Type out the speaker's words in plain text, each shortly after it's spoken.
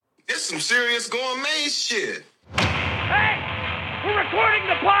some serious gourmet shit. Hey! We're recording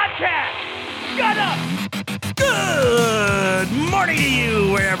the podcast! Shut up! Good morning to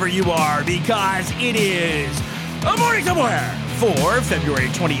you, wherever you are, because it is a morning somewhere for February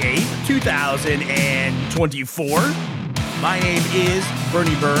 28th, 2024. My name is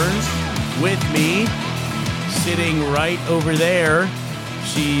Bernie Burns. With me, sitting right over there,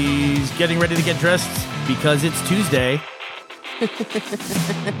 she's getting ready to get dressed because it's Tuesday.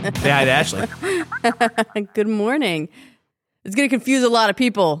 Say hi to Ashley. Good morning. It's going to confuse a lot of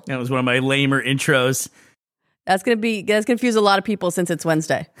people. That was one of my lamer intros. That's confuse a lot of people since it's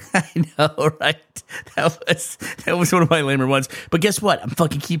Wednesday. I know, right? That was one of my lamer ones. But guess what? I'm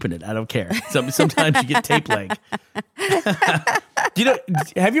fucking keeping it. I don't care. Sometimes you get tape leg. Have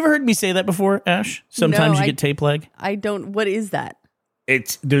you ever heard me say that before, Ash? Sometimes you get tape leg? I don't. What is that?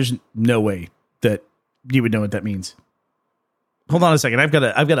 There's no way that you would know what that means. Hold on a second. I've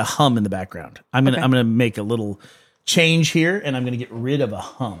got a hum in the background. I'm gonna make a little change here, and I'm gonna get rid of a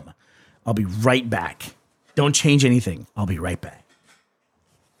hum. I'll be right back. Don't change anything. I'll be right back.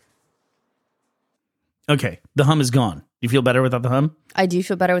 Okay, the hum is gone. You feel better without the hum? I do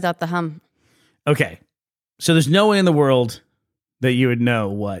feel better without the hum. Okay, so there's no way in the world that you would know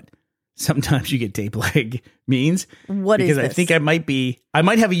what sometimes you get tape leg means. What is this? Because I think I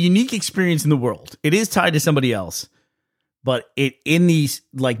might have a unique experience in the world. It is tied to somebody else. But in these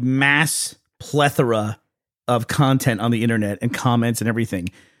like mass plethora of content on the internet and comments and everything,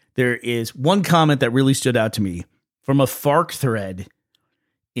 there is one comment that really stood out to me from a FARC thread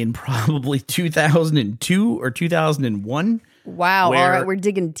in probably 2002 or 2001. Wow. All right. We're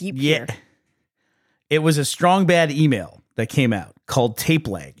digging deep here. It was a Strongbad email that came out called Tape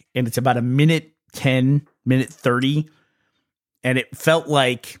Leg. And it's about a minute 10, minute 30. And it felt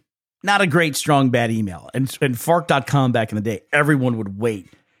like not a great Strongbad email. And Fark.com back in the day, everyone would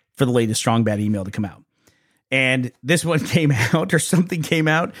wait for the latest Strongbad email to come out. And this one came out, or something came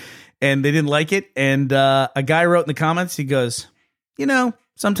out, and they didn't like it. And a guy wrote in the comments, he goes,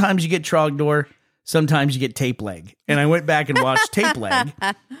 sometimes you get Trogdor, sometimes you get tape leg. And I went back and watched Tape Leg,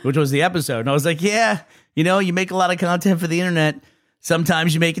 which was the episode. And I was like, yeah, you make a lot of content for the internet.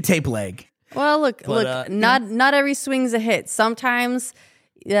 Sometimes you make a tape leg. Well, look, not every swing's a hit. Sometimes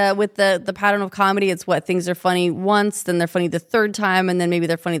with the pattern of comedy, it's what things are funny once, then they're funny the third time, and then maybe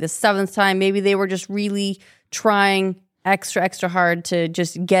they're funny the seventh time. Maybe they were just really trying extra hard to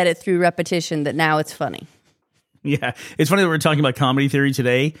just get it through repetition that now it's funny. Yeah. It's funny that we're talking about comedy theory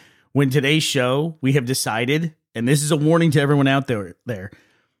today, when today's show, we have decided, and this is a warning to everyone out there,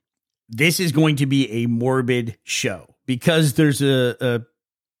 this is going to be a morbid show because there's a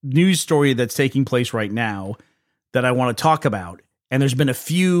news story that's taking place right now that I want to talk about. And there's been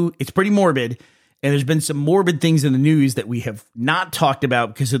it's pretty morbid, and there's been some morbid things in the news that we have not talked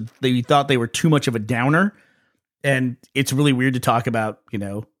about because we thought they were too much of a downer. And it's really weird to talk about,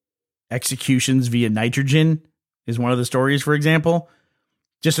 executions via nitrogen is one of the stories, for example.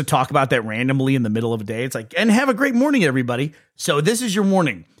 Just to talk about that randomly in the middle of a day. It's like, and have a great morning, everybody. So this is your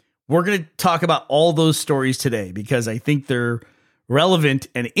morning. We're going to talk about all those stories today because I think they're relevant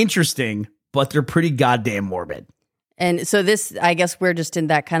and interesting, but they're pretty goddamn morbid. And so I guess we're just in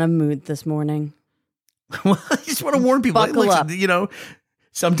that kind of mood this morning. Well, I just want to warn people. Buckle up.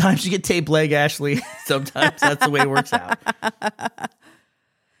 Sometimes you get tape leg, Ashley. Sometimes that's the way it works out.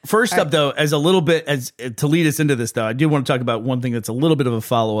 First up, though, as to lead us into this, though, I do want to talk about one thing that's a little bit of a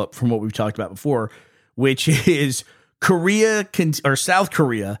follow-up from what we've talked about before, which is South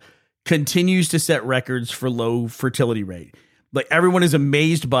Korea continues to set records for low fertility rate. Like, everyone is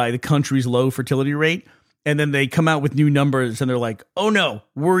amazed by the country's low fertility rate. And then they come out with new numbers and they're like, oh no,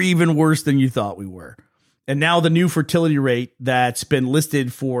 we're even worse than you thought we were. And now the new fertility rate that's been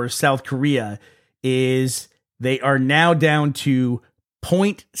listed for South Korea is they are now down to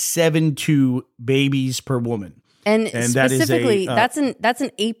 0.72 babies per woman. And specifically, that's an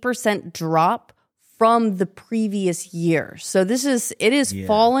 8% drop from the previous year. So it is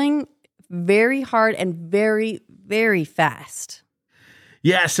falling very hard and very, very fast.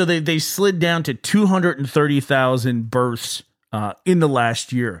 Yeah, so they slid down to 230,000 births in the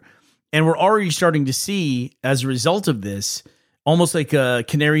last year. And we're already starting to see, as a result of this, almost like a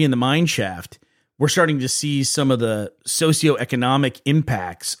canary in the mine shaft, we're starting to see some of the socioeconomic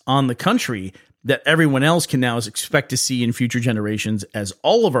impacts on the country that everyone else can now expect to see in future generations as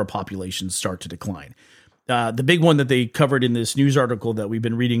all of our populations start to decline. The big one that they covered in this news article that we've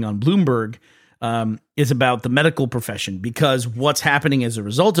been reading on Bloomberg is about the medical profession, because what's happening as a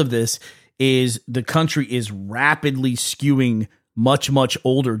result of this is the country is rapidly skewing much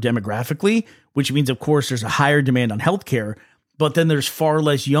older demographically, which means, of course, there's a higher demand on healthcare, but then there's far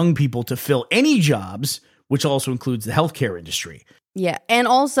less young people to fill any jobs, which also includes the healthcare industry. Yeah. And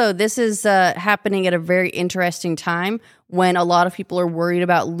also, this is happening at a very interesting time when a lot of people are worried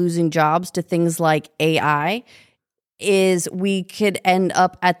about losing jobs to things like AI, is we could end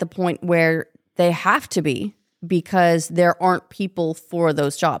up at the point where they have to be because there aren't people for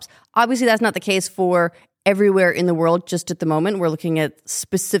those jobs. Obviously, that's not the case for everywhere in the world just at the moment. We're looking at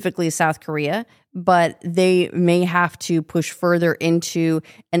specifically South Korea, but they may have to push further into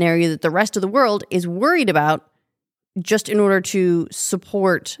an area that the rest of the world is worried about just in order to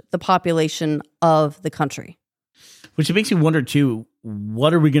support the population of the country. Which it makes me wonder, too,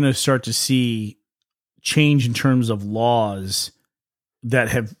 what are we going to start to see change in terms of laws that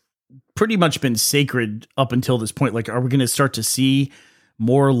have pretty much been sacred up until this point? Like, are we going to start to see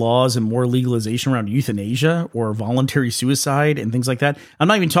more laws and more legalization around euthanasia or voluntary suicide and things like that? I'm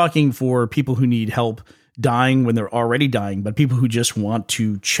not even talking for people who need help dying when they're already dying, but people who just want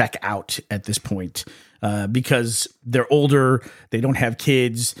to check out at this point because they're older, they don't have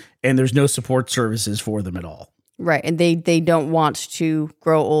kids, and there's no support services for them at all. Right. And they don't want to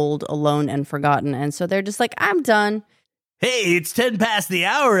grow old, alone, and forgotten. And so they're just like, I'm done. Hey, it's 10 past the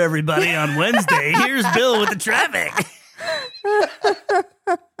hour, everybody, on Wednesday. Here's Bill with the traffic.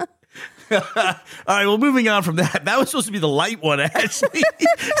 All right, well, moving on from that. That was supposed to be the light one, actually.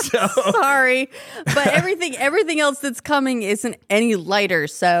 So sorry, but everything else that's coming isn't any lighter.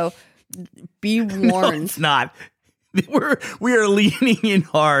 So be warned. No, it's not. We are leaning in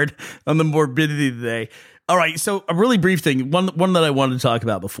hard on the morbidity today. All right, so a really brief thing. One that I wanted to talk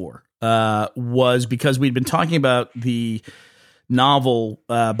about before was because we'd been talking about the novel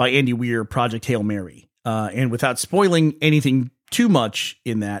by Andy Weir, Project Hail Mary. And without spoiling anything too much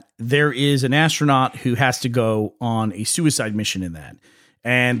in that, there is an astronaut who has to go on a suicide mission in that.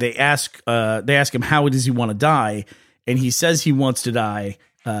 And they ask him, how does he want to die? And he says he wants to die,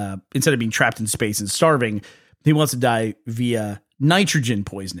 instead of being trapped in space and starving, he wants to die via nitrogen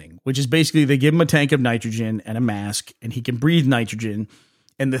poisoning, which is basically they give him a tank of nitrogen and a mask, and he can breathe nitrogen.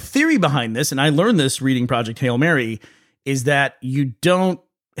 And the theory behind this, and I learned this reading Project Hail Mary, is that you don't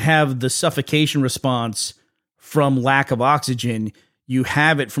have the suffocation response from lack of oxygen. You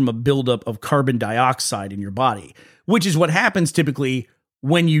have it from a buildup of carbon dioxide in your body, which is what happens typically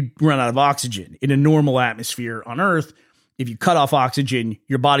when you run out of oxygen. In a normal atmosphere on Earth, if you cut off oxygen,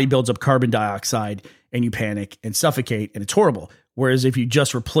 your body builds up carbon dioxide and you panic and suffocate, and it's horrible. Whereas if you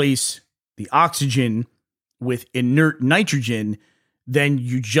just replace the oxygen with inert nitrogen, then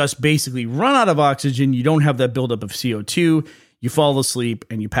you just basically run out of oxygen. You don't have that buildup of CO2. You fall asleep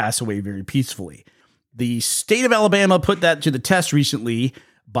and you pass away very peacefully. The state of Alabama put that to the test recently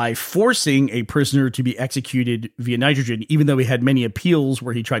by forcing a prisoner to be executed via nitrogen, even though he had many appeals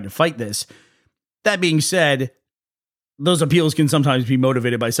where he tried to fight this. That being said, those appeals can sometimes be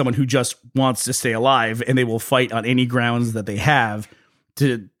motivated by someone who just wants to stay alive, and they will fight on any grounds that they have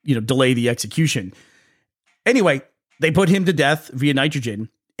to, delay the execution. Anyway, they put him to death via nitrogen,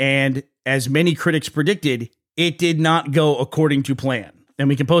 and as many critics predicted, it did not go according to plan. And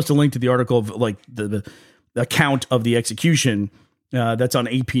we can post a link to the article of the account of the execution that's on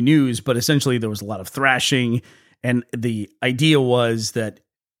AP News, but essentially there was a lot of thrashing, and the idea was that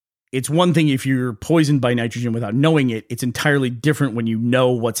it's one thing if you're poisoned by nitrogen without knowing it. It's entirely different when you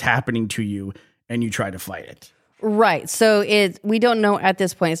know what's happening to you and you try to fight it. Right. So we don't know at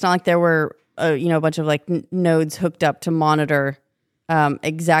this point. It's not like there were a bunch of nodes hooked up to monitor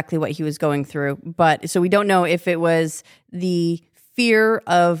exactly what he was going through. But so we don't know if it was the fear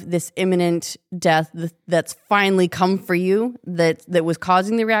of this imminent death that's finally come for you that was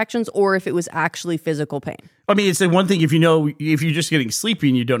causing the reactions, or if it was actually physical pain. I mean, it's the one thing if you're just getting sleepy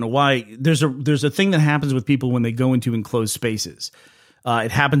and you don't know why. There's a thing that happens with people when they go into enclosed spaces.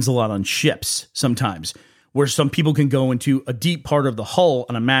 It happens a lot on ships sometimes, where some people can go into a deep part of the hull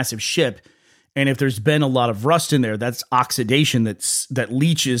on a massive ship, and if there's been a lot of rust in there, that's oxidation that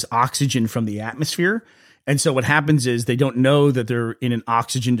leaches oxygen from the atmosphere. And so what happens is they don't know that they're in an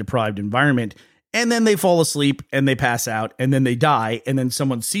oxygen-deprived environment, and then they fall asleep, and they pass out, and then they die, and then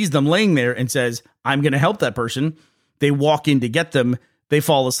someone sees them laying there and says, I'm going to help that person. They walk in to get them, they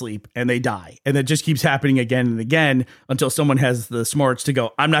fall asleep, and they die. And that just keeps happening again and again until someone has the smarts to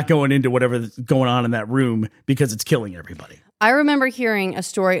go, I'm not going into whatever's going on in that room because it's killing everybody. I remember hearing a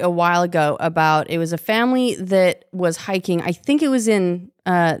story a while ago about, it was a family that was hiking. I think it was in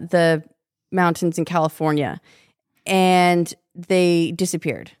the mountains in California, and they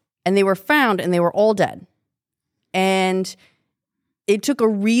disappeared, and they were found, and they were all dead. And it took a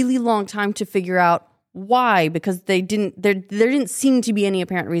really long time to figure out why, because there didn't seem to be any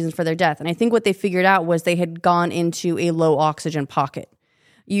apparent reason for their death. And I think what they figured out was they had gone into a low oxygen pocket.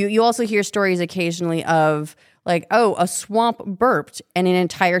 You also hear stories occasionally of like, oh, a swamp burped and an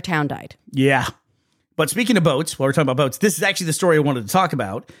entire town died. Yeah. But speaking of boats, while we're talking about boats, this is actually the story I wanted to talk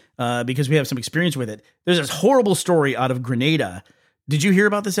about because we have some experience with it. There's this horrible story out of Grenada. Did you hear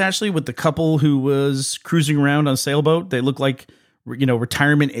about this, Ashley, with the couple who was cruising around on a sailboat? They look like,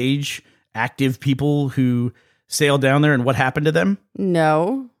 retirement age active people who sailed down there, and what happened to them?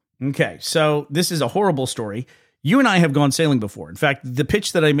 No. Okay, so this is a horrible story. You and I have gone sailing before. In fact, the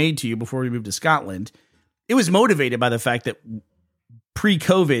pitch that I made to you before we moved to Scotland, it was motivated by the fact that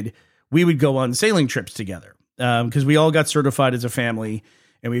pre-COVID, we would go on sailing trips together because we all got certified as a family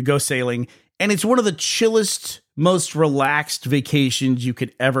and we'd go sailing. And it's one of the chillest, most relaxed vacations you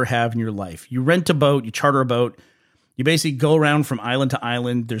could ever have in your life. You rent a boat, you charter a boat, you basically go around from island to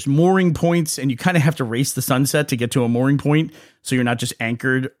island. There's mooring points and you kind of have to race the sunset to get to a mooring point. So you're not just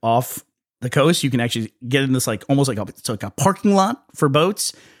anchored off the coast. You can actually get in this almost like a parking lot for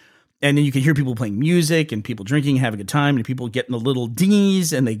boats. And then you can hear people playing music and people drinking, having a good time, and people get in the little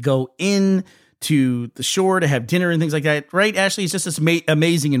dinghies and they go in to the shore to have dinner and things like that. Right, Ashley? It's just this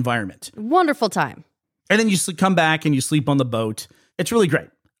amazing environment. Wonderful time. And then you come back and you sleep on the boat. It's really great.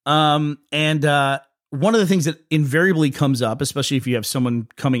 And one of the things that invariably comes up, especially if you have someone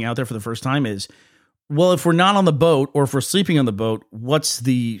coming out there for the first time, is, well, if we're not on the boat or if we're sleeping on the boat, what's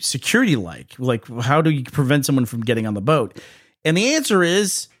the security like? Like, how do you prevent someone from getting on the boat? And the answer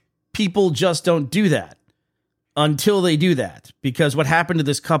is, people just don't do that until they do that. Because what happened to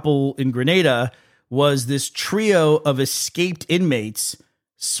this couple in Grenada was this trio of escaped inmates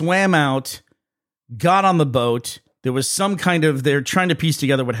swam out, got on the boat. There was they're trying to piece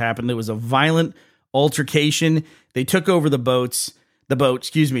together what happened. There was a violent altercation. They took over the boat,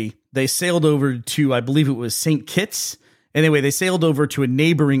 They sailed over to, I believe it was St. Kitts. Anyway, they sailed over to a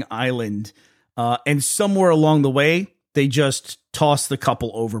neighboring island. And somewhere along the way, they just tossed the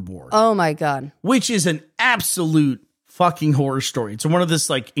couple overboard. Oh my God. Which is an absolute fucking horror story. It's one of this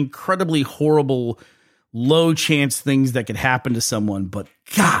incredibly horrible, low chance things that could happen to someone. But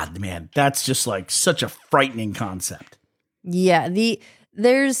God, man, that's just such a frightening concept. Yeah.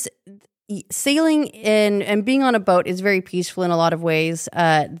 There's sailing and being on a boat is very peaceful in a lot of ways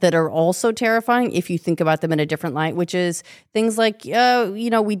that are also terrifying if you think about them in a different light, which is things like,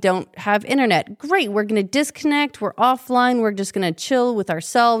 we don't have internet. Great. We're going to disconnect. We're offline. We're just going to chill with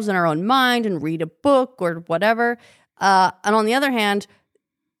ourselves in our own mind and read a book or whatever. And on the other hand,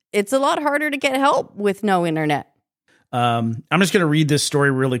 it's a lot harder to get help with no internet. I'm just going to read this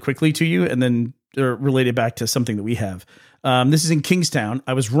story really quickly to you and then relate it back to something that we have. This is in Kingstown.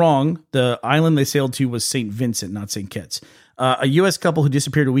 I was wrong. The island they sailed to was St. Vincent, not St. Kitts. A U.S. couple who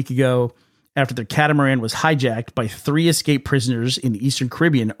disappeared a week ago after their catamaran was hijacked by 3 escaped prisoners in the Eastern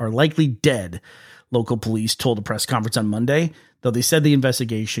Caribbean are likely dead, local police told a press conference on Monday, though they said the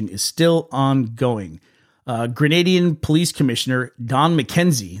investigation is still ongoing. Grenadian Police Commissioner Don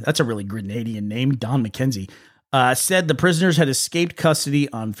McKenzie, that's a really Grenadian name, Don McKenzie, said the prisoners had escaped custody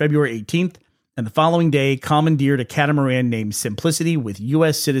on February 18th, and the following day commandeered a catamaran named Simplicity with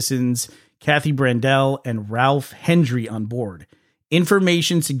U.S. citizens Kathy Brandel and Ralph Hendry on board.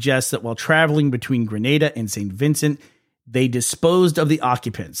 Information suggests that while traveling between Grenada and St. Vincent, they disposed of the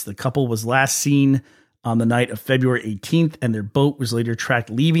occupants. The couple was last seen on the night of February 18th, and their boat was later tracked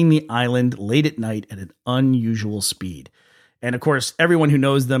leaving the island late at night at an unusual speed. And of course, everyone who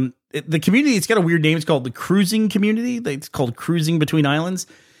knows them, the community, it's got a weird name. It's called the Cruising Community. It's called Cruising Between Islands.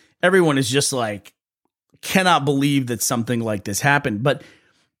 Everyone is just cannot believe that something like this happened. But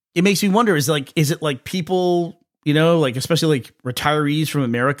it makes me wonder, is it people, especially retirees from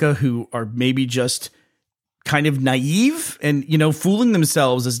America who are maybe just kind of naive and, fooling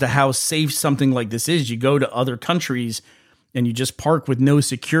themselves as to how safe something like this is. You go to other countries and you just park with no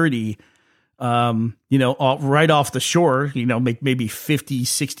security, right off the shore, maybe 50,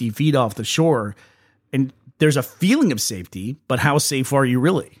 60 feet off the shore. And there's a feeling of safety, but how safe are you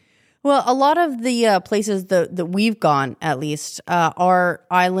really? Well, a lot of the places that we've gone, at least, are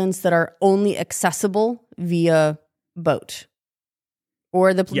islands that are only accessible via boat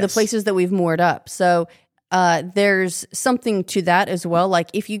or the places that we've moored up. So there's something to that as well.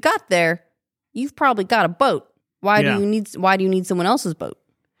 If you got there, you've probably got a boat. Why do you need someone else's boat?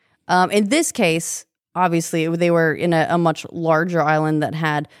 In this case, obviously, they were in a much larger island that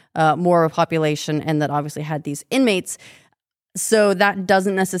had more of a population and that obviously had these inmates. So that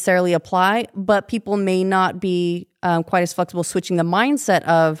doesn't necessarily apply, but people may not be quite as flexible switching the mindset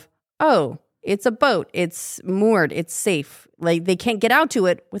of, oh, it's a boat, it's moored, it's safe. They can't get out to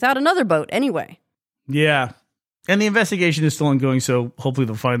it without another boat anyway. Yeah. And the investigation is still ongoing, so hopefully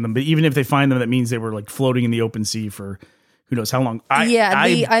they'll find them. But even if they find them, that means they were like floating in the open sea for who knows how long.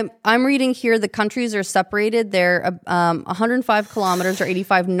 I'm reading here the countries are separated. They're 105 kilometers or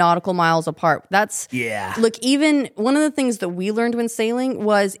 85 nautical miles apart. Look, even one of the things that we learned when sailing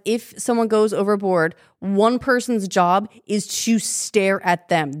was if someone goes overboard, one person's job is to stare at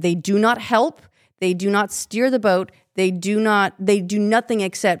them. They do not help. They do not steer the boat. They do nothing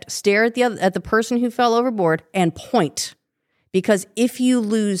except stare at the person who fell overboard and point. Because if you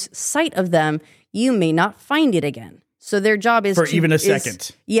lose sight of them, you may not find it again. So their job is even a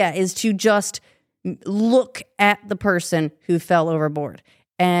second. Is to just look at the person who fell overboard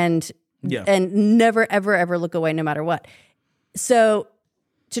and never, ever, ever look away no matter what. So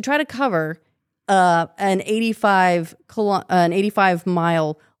to try to cover an 85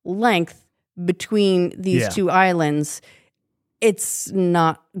 mile length between these two islands, it's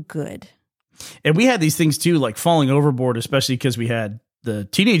not good. And we had these things too, like falling overboard, especially because we had the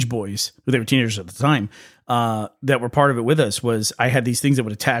teenage boys, they were teenagers at the time, that were part of it with us. Was I had these things that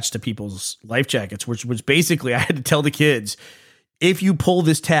would attach to people's life jackets, which basically I had to tell the kids, if you pull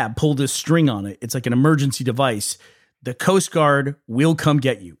this tab, pull this string on it, it's like an emergency device. The Coast Guard will come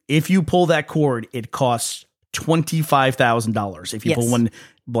get you. If you pull that cord, it costs $25,000 if you pull one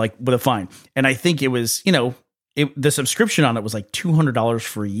like with a fine. And I think it was, the subscription on it was like $200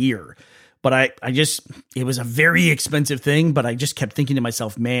 for a year. But it was a very expensive thing, but I just kept thinking to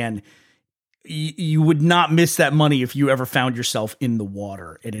myself, man, you would not miss that money if you ever found yourself in the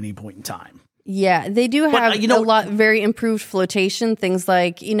water at any point in time. Yeah, they do have a lot very improved flotation. Things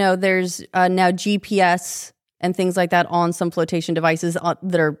like, there's now GPS and things like that on some flotation devices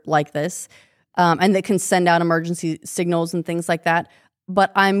that are like this, and that can send out emergency signals and things like that.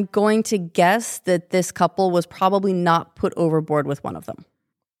 But I'm going to guess that this couple was probably not put overboard with one of them.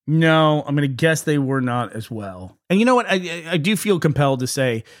 No, I'm going to guess they were not as well. And you know what? I do feel compelled to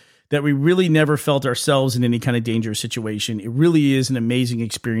say that we really never felt ourselves in any kind of dangerous situation. It really is an amazing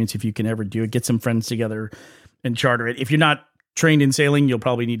experience if you can ever do it. Get some friends together and charter it. If you're not trained in sailing, you'll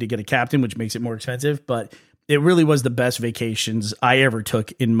probably need to get a captain, which makes it more expensive. But it really was the best vacations I ever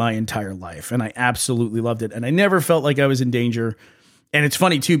took in my entire life. And I absolutely loved it. And I never felt like I was in danger. And it's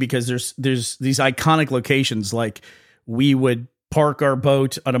funny, too, because there's these iconic locations, like we would park our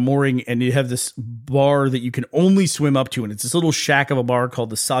boat on a mooring and you have this bar that you can only swim up to. And it's this little shack of a bar called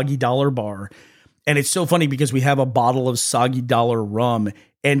the Soggy Dollar Bar. And it's so funny because we have a bottle of Soggy Dollar rum,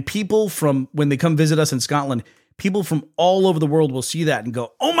 and people from when they come visit us in Scotland, people from all over the world will see that and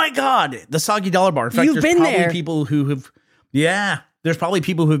go, oh my God, the Soggy Dollar Bar. In fact, there's probably people who have, there's probably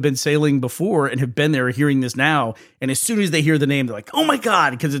people who have been sailing before and have been there hearing this now. And as soon as they hear the name, they're like, oh my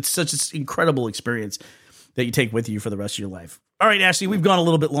God, because it's such an incredible experience that you take with you for the rest of your life. All right, Ashley, we've gone a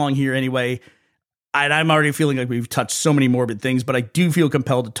little bit long here anyway, and I'm already feeling like we've touched so many morbid things, but I do feel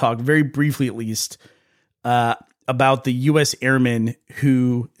compelled to talk very briefly at least about the U.S. airmen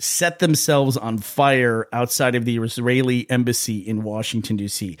who set themselves on fire outside of the Israeli embassy in Washington,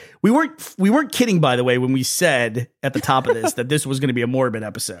 D.C. We weren't kidding, by the way, when we said at the top of this that this was going to be a morbid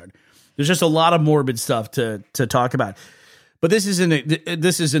episode. There's just a lot of morbid stuff to talk about. But this is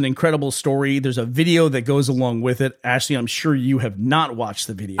an incredible story. There's a video that goes along with it. Ashley, I'm sure you have not watched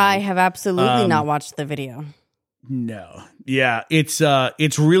the video. I have absolutely not watched the video. No. Yeah,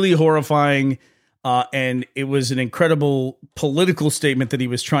 it's really horrifying. And it was an incredible political statement that he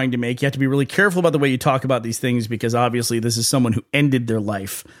was trying to make. You have to be really careful about the way you talk about these things, because obviously this is someone who ended their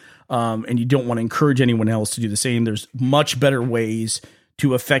life. And you don't want to encourage anyone else to do the same. There's much better ways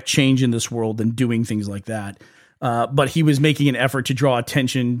to affect change in this world than doing things like that. But he was making an effort to draw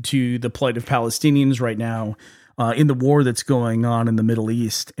attention to the plight of Palestinians right now in the war that's going on in the Middle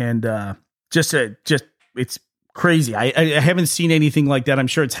East. And just it's crazy. I haven't seen anything like that. I'm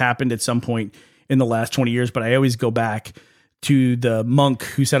sure it's happened at some point in the last 20 years, but I always go back to the monk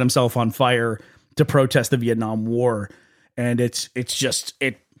who set himself on fire to protest the Vietnam War. And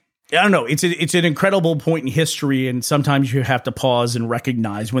I don't know. It's an incredible point in history. And sometimes you have to pause and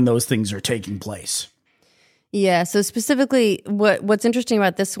recognize when those things are taking place. Yeah, so specifically, what's interesting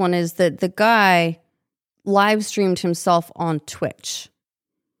about this one is that the guy live streamed himself on Twitch.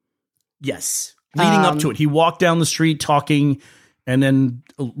 Yes, leading up to it. He walked down the street talking and then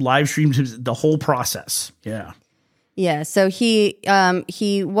live streamed the whole process. Yeah. Yeah, so he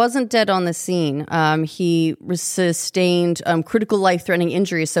wasn't dead on the scene. He sustained critical life-threatening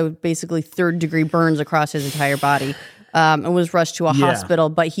injuries, so basically third-degree burns across his entire body. And was rushed to a hospital,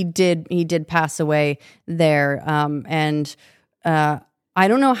 but he did pass away there. And I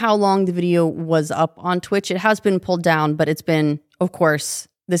don't know how long the video was up on Twitch. It has been pulled down, but it's been, of course,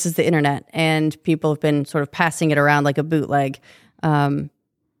 this is the internet, and people have been sort of passing it around like a bootleg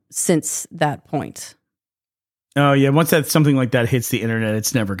since that point. Oh yeah, once something like that hits the internet,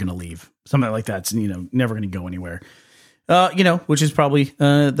 it's never going to leave. Something like that's never going to go anywhere. Which is probably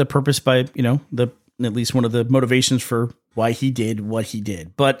the purpose by at least one of the motivations for why he did what he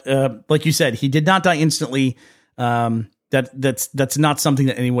did. But like you said, he did not die instantly. That's not something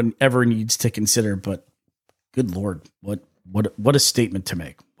that anyone ever needs to consider. But good Lord, what a statement to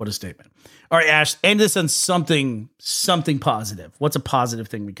make. What a statement. All right, Ash, end this on something positive. What's a positive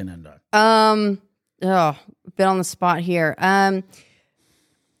thing we can end on? Been on the spot here.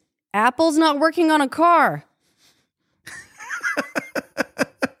 Apple's not working on a car.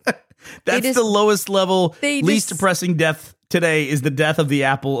 That's the lowest level, least depressing death today is the death of the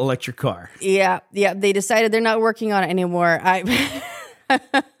Apple electric car. Yeah. They decided they're not working on it anymore. I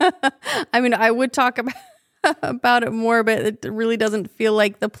mean, I would talk about it more, but it really doesn't feel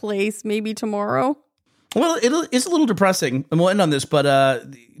like the place. Maybe tomorrow. Well, it's a little depressing, and we'll end on this, but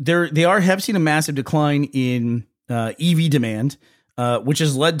they have seen a massive decline in EV demand, which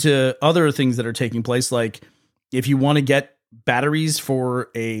has led to other things that are taking place. Like if you want to get batteries for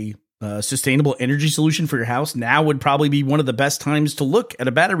a sustainable energy solution for your house, now would probably be one of the best times to look at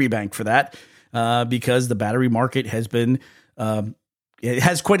a battery bank for that, because the battery market has been it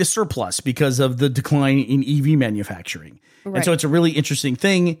has quite a surplus because of the decline in EV manufacturing. Right. And so it's a really interesting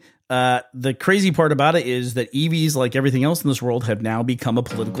thing. The crazy part about it is that EVs, like everything else in this world, have now become a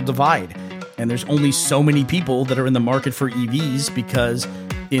political divide. And there's only so many people that are in the market for EVs because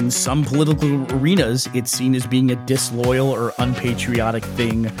in some political arenas, it's seen as being a disloyal or unpatriotic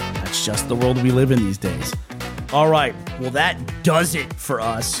thing. That's just the world we live in these days. All right. Well, that does it for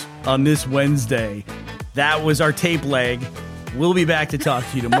us on this Wednesday. That was our tape leg. We'll be back to talk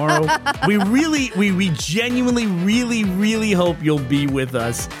to you tomorrow. We genuinely, really, really hope you'll be with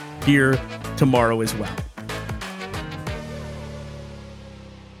us here tomorrow as well.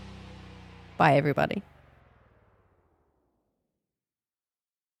 Bye, everybody.